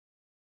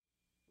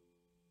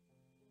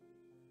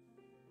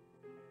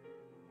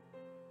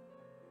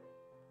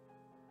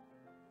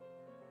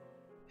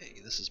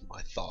This is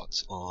my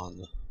thoughts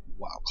on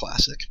WoW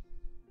Classic.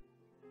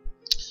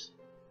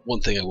 One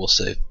thing I will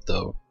say,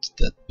 though,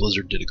 that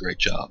Blizzard did a great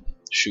job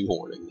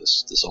shoehorning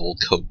this old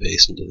code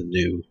base into the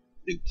new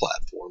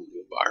platform,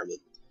 new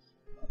environment.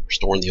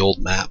 Restoring the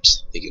old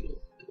maps, I think it'll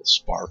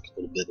spark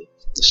a little bit of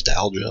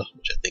nostalgia,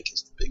 which I think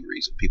is the big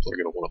reason people are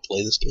going to want to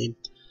play this game.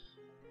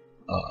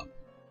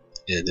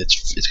 And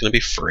it's going to be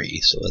free,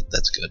 so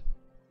that's good.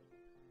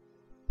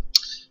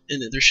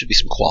 And there should be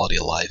some quality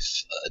of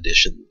life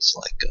additions,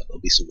 like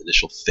there'll be some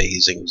initial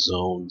phasing of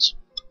zones,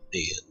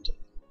 and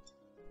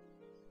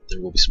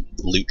there will be some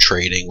loot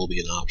trading will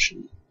be an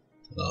option.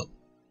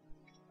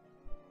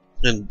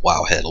 And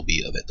Wowhead will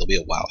be of it. There'll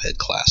be a Wowhead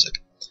Classic.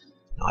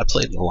 Now I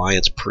played an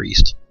Alliance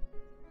Priest,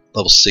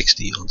 level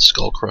 60 on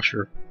Skull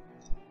Crusher,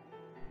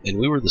 and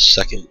we were the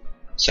second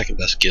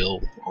best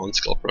guild on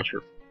Skull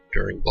Crusher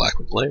during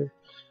Blackwood Lair.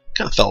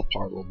 Kind of fell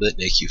apart a little bit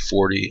in AQ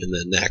 40, and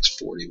then Nax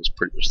 40 was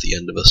pretty much the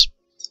end of us.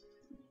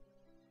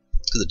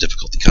 The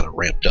difficulty kind of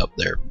ramped up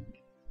there.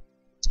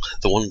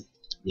 The one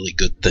really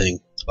good thing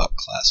about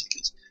Classic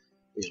is,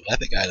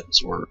 epic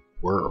items were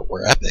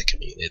epic. I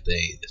mean,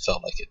 they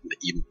felt like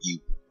you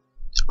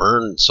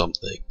earned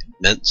something,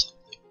 meant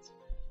something.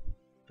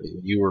 I mean,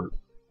 when you were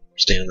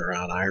standing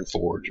around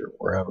Ironforge or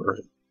wherever,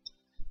 and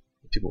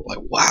people were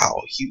like,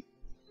 "Wow, your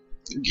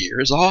gear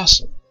is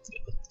awesome."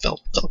 It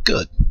felt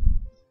good.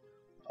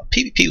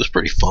 PvP was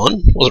pretty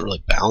fun. It wasn't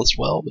really balanced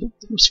well, but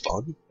it was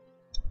fun.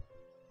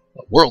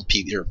 World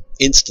PvP, or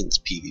instance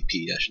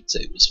PvP, I should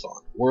say, was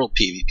fun. World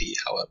PvP,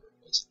 however,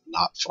 was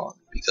not fun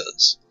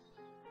because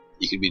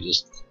you could be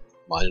just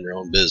minding your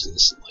own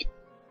business and like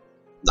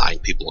 9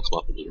 people will come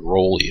up and just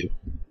roll you.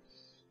 And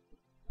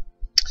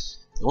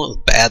one of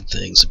the bad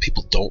things that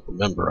people don't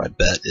remember, I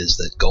bet, is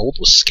that gold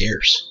was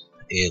scarce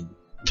and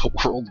the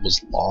world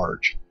was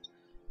large.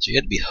 So you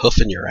had to be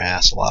hoofing your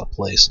ass a lot of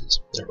places.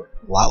 There were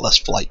a lot less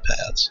flight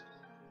paths,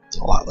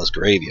 and a lot less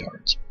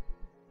graveyards.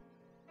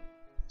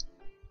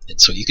 And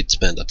so you could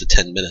spend up to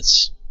 10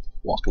 minutes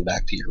walking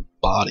back to your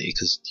body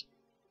because you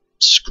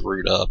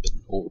screwed up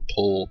and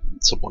overpulled,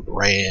 and someone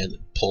ran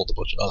and pulled a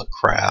bunch of other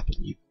crap,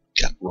 and you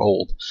got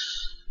rolled.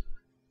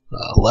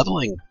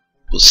 Leveling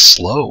was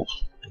slow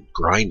and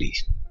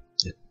grindy,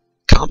 and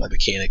combat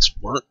mechanics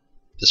weren't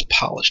as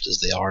polished as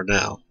they are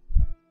now.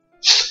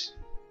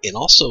 And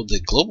also,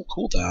 the global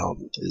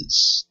cooldown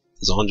is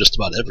on just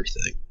about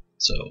everything.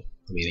 So,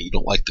 I mean, you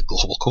don't like the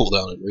global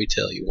cooldown in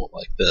retail, you won't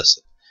like this.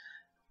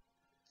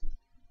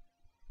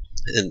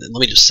 And let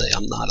me just say,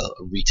 I'm not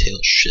a retail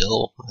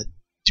shill. I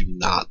do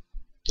not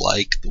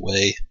like the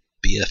way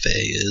BFA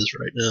is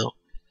right now.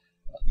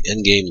 The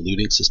endgame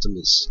looting system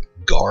is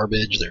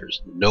garbage.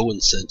 There's no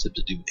incentive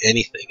to do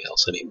anything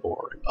else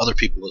anymore. And other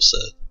people have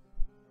said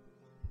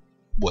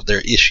what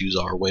their issues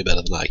are way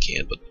better than I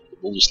can, but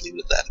we'll just leave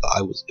it at that.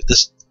 If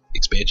this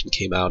expansion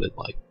came out in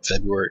like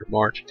February or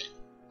March,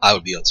 I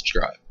would be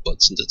unsubscribed.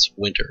 But since it's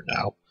winter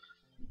now,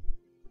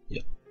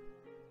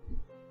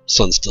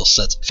 sun still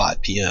sets at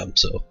 5 p.m.,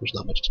 so there's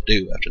not much to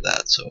do after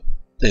that. So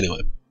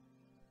anyway,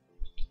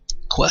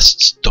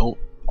 quests don't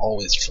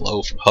always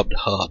flow from hub to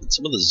hub, and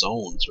some of the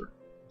zones are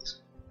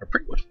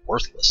pretty much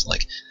worthless.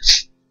 Like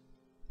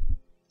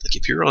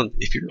if you're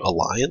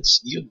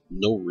Alliance, you have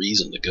no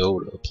reason to go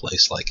to a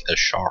place like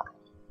Ashara.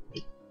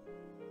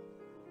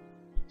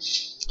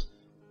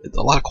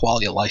 A lot of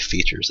quality of life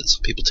features that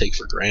some people take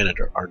for granted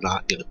are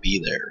not going to be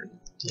there. And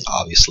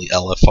obviously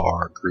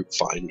LFR, group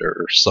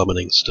finder,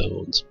 summoning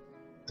stones.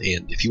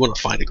 And if you want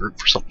to find a group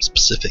for something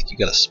specific, you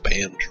got to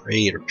spam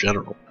trade or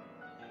general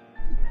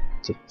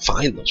to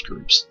find those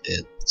groups.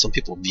 And some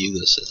people view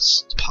this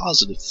as a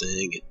positive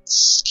thing. It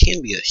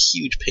can be a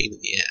huge pain in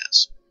the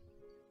ass.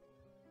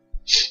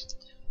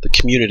 The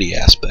community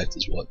aspect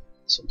is what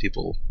some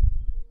people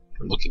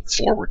are looking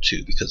forward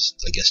to, because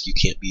I guess you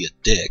can't be a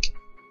dick.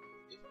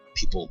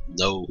 People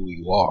know who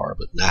you are,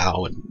 but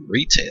now in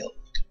retail,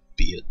 you can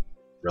be a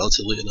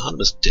relatively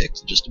anonymous dick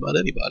to just about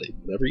anybody,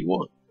 whenever you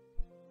want.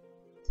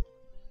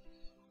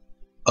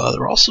 There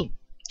were also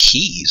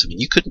keys. I mean,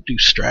 you couldn't do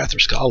Strath or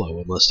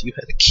Scalo unless you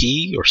had a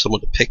key or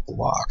someone to pick the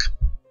lock.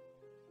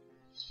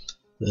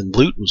 And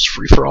loot was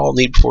free for all,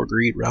 need before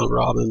greed, round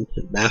robin,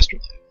 and master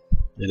loot.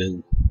 And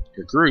in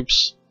your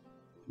groups,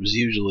 it was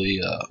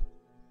usually, I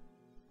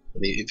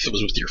mean, if it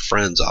was with your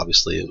friends,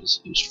 obviously it was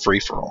free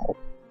for all.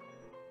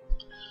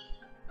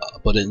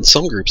 But in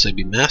some groups, they'd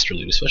be master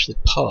loot, especially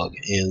Pug,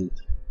 and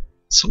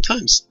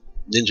sometimes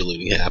ninja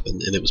looting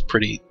happened, and it was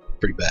pretty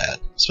bad.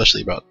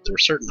 Especially there were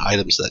certain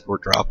items that were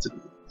dropped in,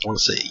 I want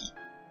to say,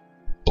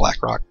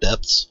 Blackrock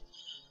Depths.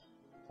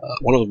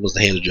 One of them was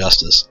the Hand of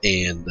Justice,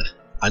 and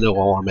I know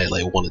all our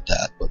melee wanted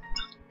that, but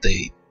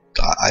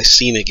I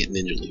seen it get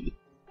ninja looted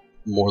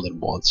more than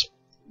once.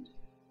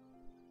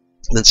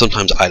 And then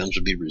sometimes items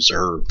would be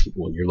reserved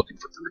when you're looking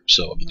for groups.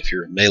 So I mean, if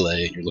you're in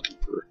melee and you're looking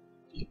for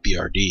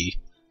BRD,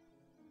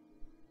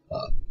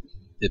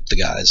 if the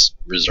guy's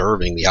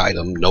reserving the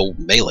item, no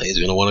melee is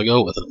going to want to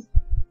go with him.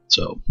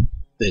 So,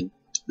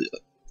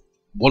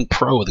 one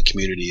pro of the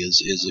community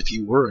is if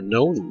you were a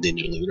known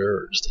ninja looter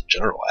or just a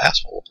general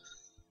asshole,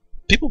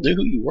 people knew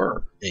who you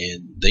were,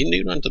 and they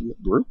knew not to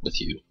group with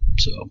you.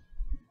 So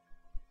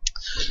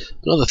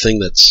another thing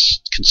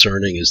that's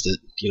concerning is that,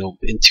 you know,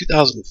 in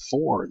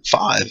 2004 and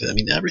 5, I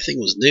mean, everything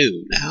was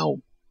new. Now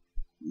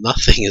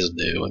nothing is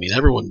new. I mean,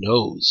 everyone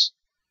knows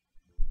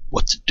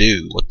what to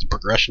do, what the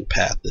progression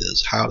path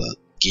is, how to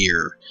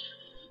gear,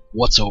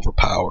 what's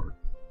overpowered,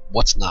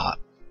 what's not.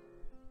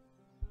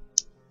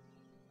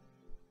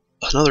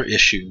 Another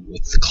issue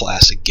with the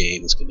classic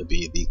game is going to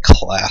be the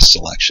class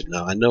selection.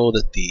 Now, I know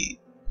that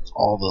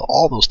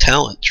all those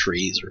talent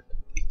trees are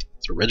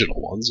the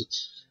original ones,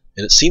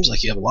 and it seems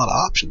like you have a lot of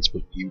options,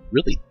 but you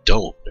really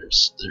don't.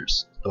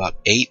 There's about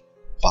 8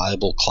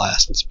 viable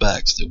class and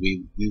specs that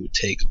we would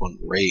take on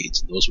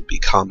raids, and those would be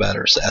Combat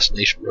or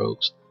Assassination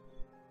Rogues,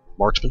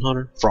 Marksman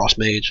Hunter, Frost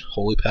Mage,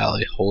 Holy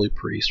Pally, Holy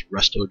Priest,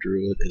 Resto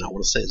Druid, and I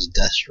want to say it's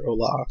Destro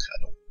Lock.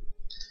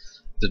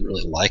 Didn't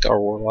really like our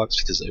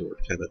Warlocks because they were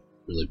kind of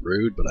really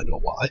rude, but I know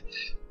why.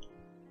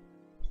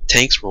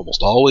 Tanks were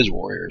almost always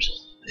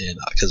Warriors, and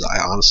because I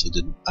honestly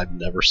I've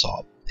never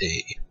saw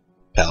a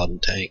Paladin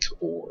tank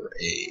or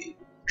a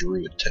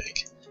Druid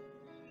tank.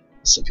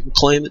 Some people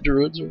claim that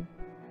Druids are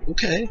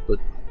okay, but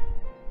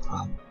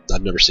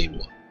I've never seen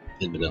one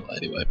in vanilla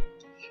anyway.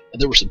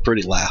 And there were some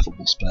pretty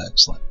laughable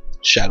specs like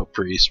Shadow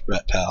Priest,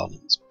 Ret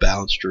Paladins,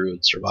 Balanced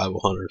Druids, Survival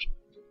Hunters.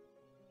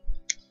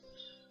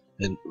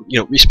 And, you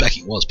know,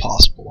 respecking was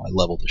possible. I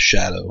leveled a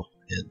Shadow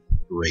and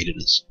rated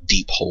as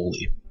Deep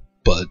Holy,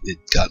 but it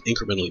got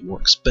incrementally more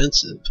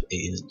expensive,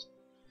 and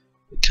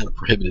it kind of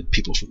prohibited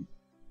people from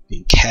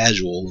being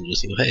casual and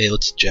just, you know, hey,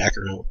 let's jack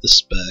around with this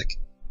spec.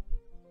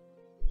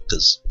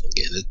 Because,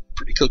 again, it's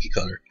pretty cookie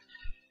cutter.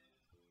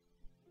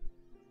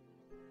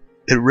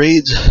 And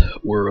raids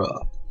were,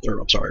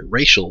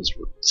 racials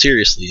were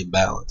seriously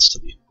imbalanced.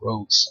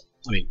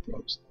 I mean,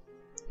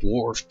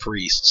 dwarf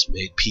priests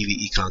made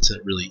PvE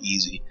content really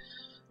easy,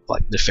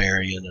 like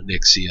Nefarian,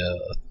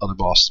 Onyxia, other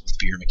bosses with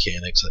fear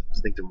mechanics. I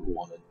think there were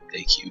one in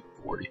AQ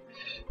 40.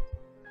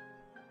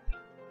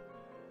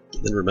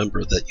 And then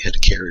remember that you had to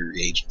carry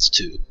reagents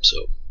too. So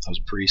I was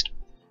a priest,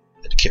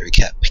 I had to carry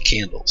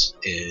candles,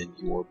 and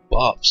your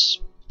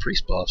buffs,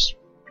 priest buffs,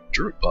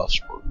 druid buffs,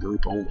 were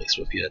group only.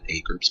 So if you had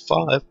 8 groups of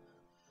 5,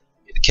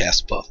 you had to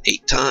cast a buff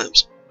 8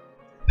 times.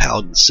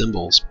 Paladin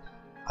symbols,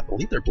 I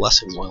believe their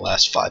blessings only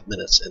last 5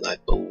 minutes, and I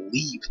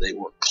believe they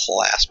were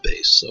class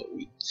based. So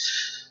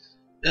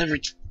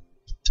every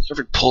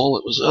pull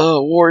it was,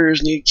 oh,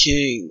 warriors need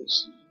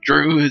kings,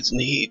 druids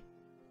need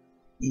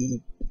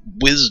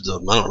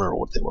wisdom. I don't remember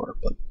what they were,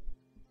 but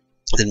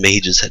then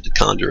mages had to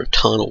conjure a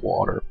ton of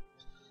water,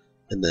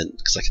 and then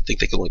because I think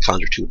they could only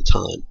conjure 2 at a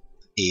time,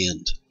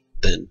 and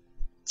then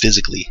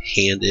physically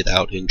hand it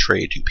out in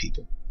trade to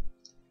people.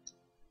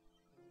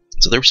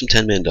 So there were some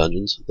 10-man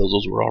dungeons.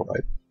 Those were all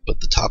right, but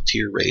the top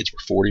tier raids were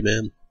 40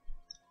 man,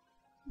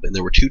 and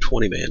there were 2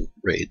 20-man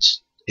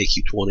raids,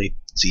 AQ 20,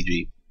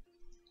 ZG.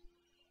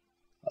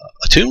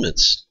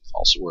 Attunements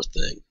also were a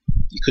thing.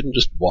 You couldn't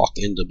just walk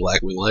into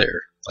Blackwing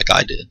Lair like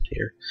I did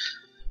here.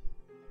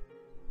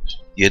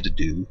 You had to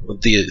do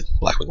the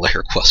Blackwing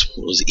Lair quest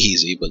one was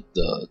easy, but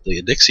the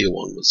Onyxia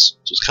one was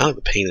just kind of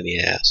a pain in the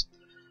ass.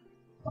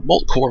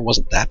 Molten Core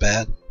wasn't that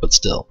bad, but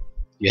still,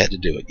 you had to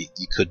do it.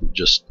 You couldn't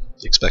just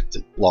expect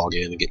to log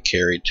in and get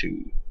carried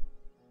to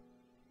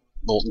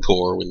Molten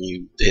Core when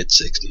you hit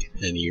 60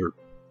 and you're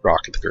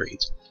rocking the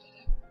greens.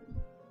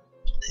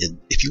 And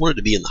if you wanted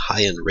to be in the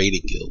high-end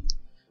raiding guild,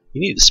 you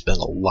needed to spend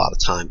a lot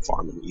of time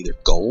farming either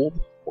gold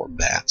or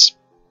bats,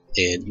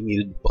 and you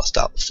needed to bust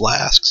out the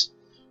flasks.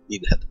 You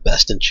needed to have the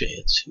best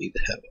enchants. You needed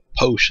to have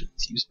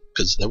potions,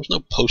 because there was no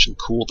potion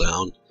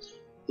cooldown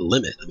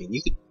limit. I mean,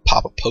 you could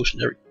pop a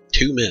potion every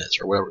 2 minutes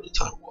or whatever the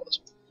time was.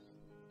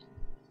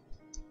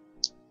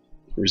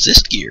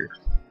 Resist gear.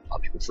 A lot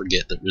of people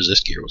forget that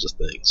resist gear was a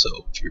thing.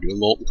 So if you're doing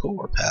Molten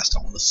Core past,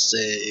 I want to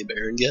say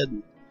Baron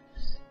Geddon,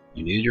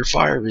 you needed your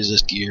fire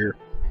resist gear,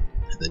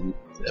 and then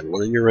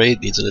everyone in your raid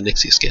needs an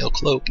Onyxia scale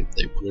cloak if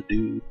they want to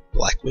do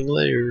Blackwing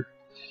Lair.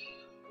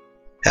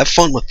 Have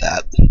fun with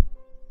that.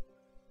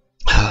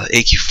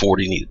 AQ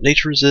 40 needed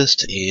nature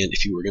resist, and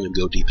if you were going to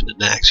go deep into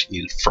Nax,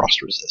 you needed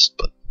frost resist,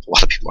 but a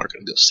lot of people aren't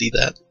going to go see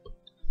that.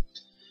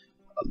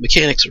 The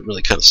mechanics are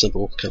really kind of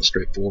simple, kind of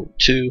straightforward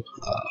too.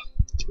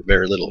 There were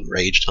very little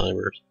enrage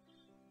timers.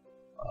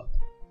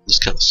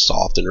 Just kind of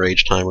soft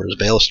enrage timers.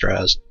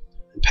 Valestraz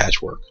and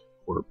Patchwork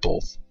were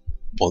both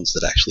ones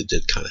that actually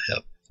did kind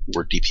of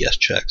were DPS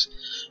checks,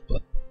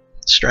 but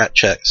solid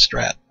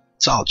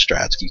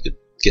strats, you could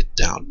get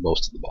down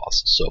most of the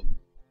bosses. So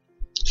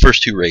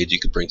first 2 raids you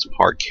could bring some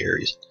hard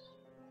carries,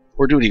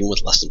 or do it even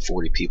with less than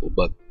 40 people,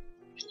 but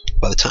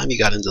by the time you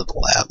got into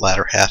the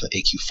latter half of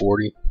AQ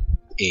 40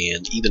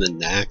 and even in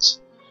Nax,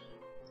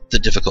 the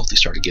difficulty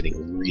started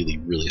getting really,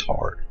 really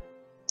hard.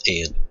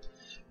 And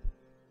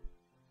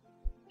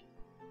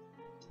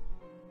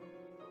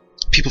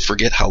people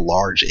forget how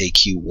large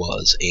AQ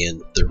was,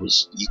 and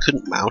you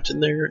couldn't mount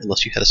in there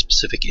unless you had a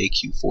specific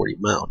AQ 40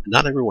 mount.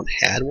 Not everyone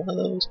had one of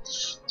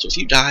those, so if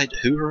you died to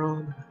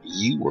Huron,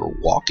 you were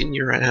walking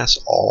your ass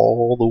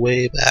all the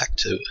way back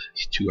to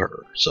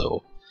her.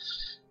 So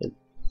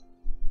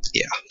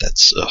yeah,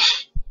 that's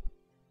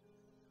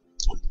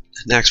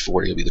Nax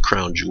 40 will be the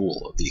crown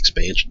jewel of the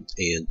expansion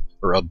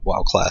or of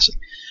WoW Classic,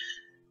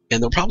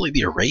 and there'll probably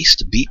be a race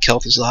to beat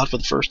Kel'Thuzad for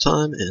the first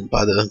time, and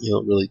by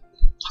the really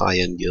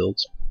high-end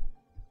guilds.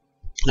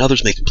 And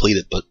others may complete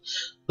it, but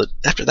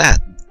after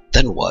that,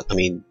 then what? I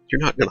mean,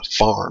 you're not going to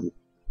farm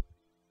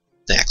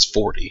Nax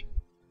 40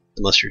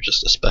 unless you're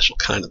just a special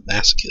kind of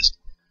masochist.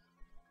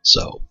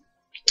 So,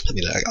 I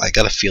mean, I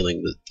got a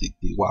feeling that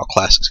the WoW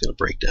Classic is going to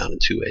break down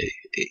into a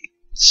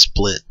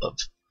split of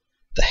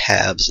the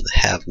haves and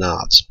the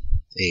have-nots.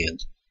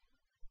 And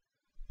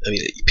I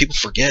mean, people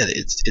forget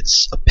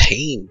it's a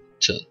pain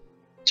to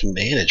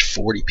manage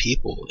 40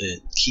 people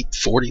and keep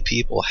 40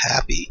 people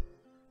happy,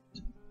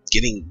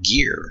 getting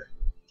gear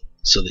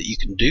so that you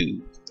can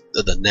do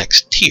the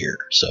next tier.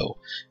 So,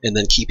 and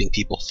then keeping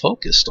people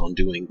focused on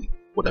doing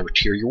whatever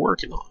tier you're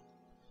working on.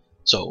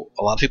 So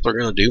a lot of people are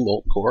going to do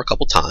Molten Core a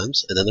couple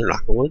times, and then they're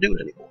not going to want to do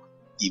it anymore,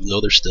 even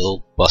though they're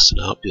still busting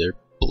out their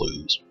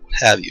blues, what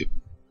have you.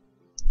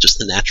 Just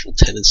the natural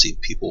tendency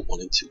of people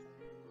wanting to,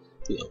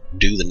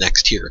 do the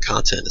next tier of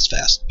content as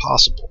fast as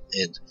possible.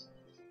 And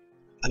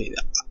I mean,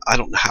 I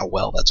don't know how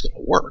well that's going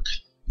to work,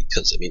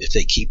 because I mean, if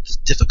they keep the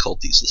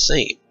difficulties the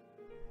same,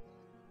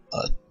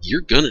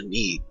 you're going to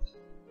need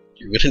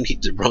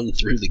to run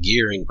through the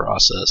gearing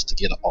process to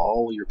get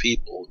all your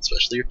people,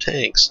 especially your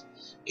tanks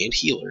and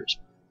healers,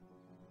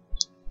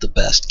 the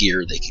best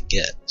gear they can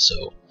get.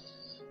 So,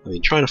 I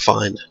mean, trying to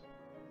find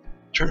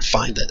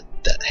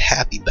that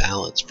happy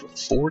balance for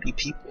 40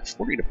 people,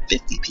 40 to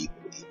 50 people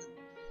even,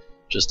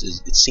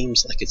 it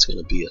seems like it's going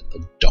to be a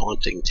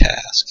daunting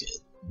task,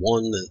 and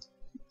one that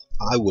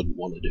I wouldn't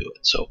want to do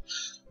it. So,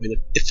 I mean,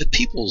 if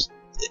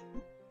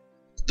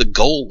the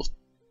goal of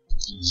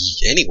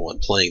anyone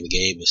playing the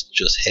game is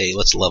just, hey,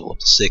 let's level up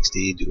to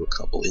 60, do a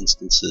couple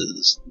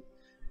instances,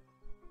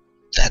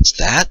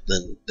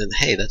 then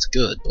hey, that's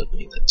good. But I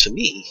mean, to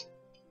me,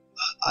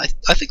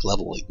 I think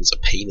leveling is a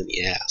pain in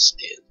the ass,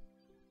 and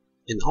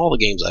in all the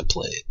games I've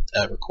played,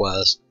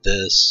 EverQuest,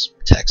 this,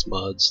 Text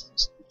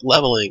Muds,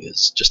 leveling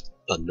is just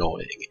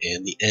annoying,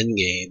 and the end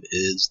game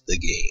is the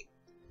game.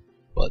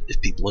 But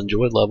if people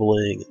enjoy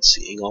leveling and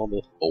seeing all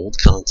the old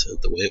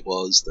content the way it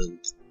was, then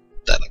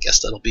I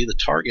guess that'll be the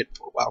target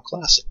for WoW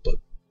Classic. But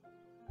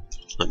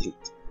I mean,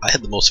 I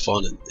had the most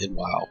fun in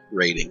WoW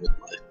raiding with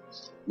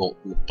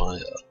my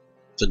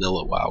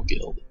vanilla WoW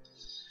guild,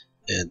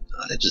 and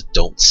I just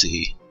don't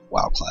see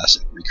WoW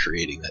Classic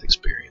recreating that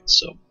experience.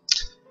 So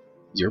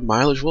your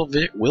mileage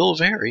will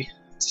vary.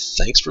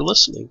 Thanks for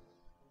listening.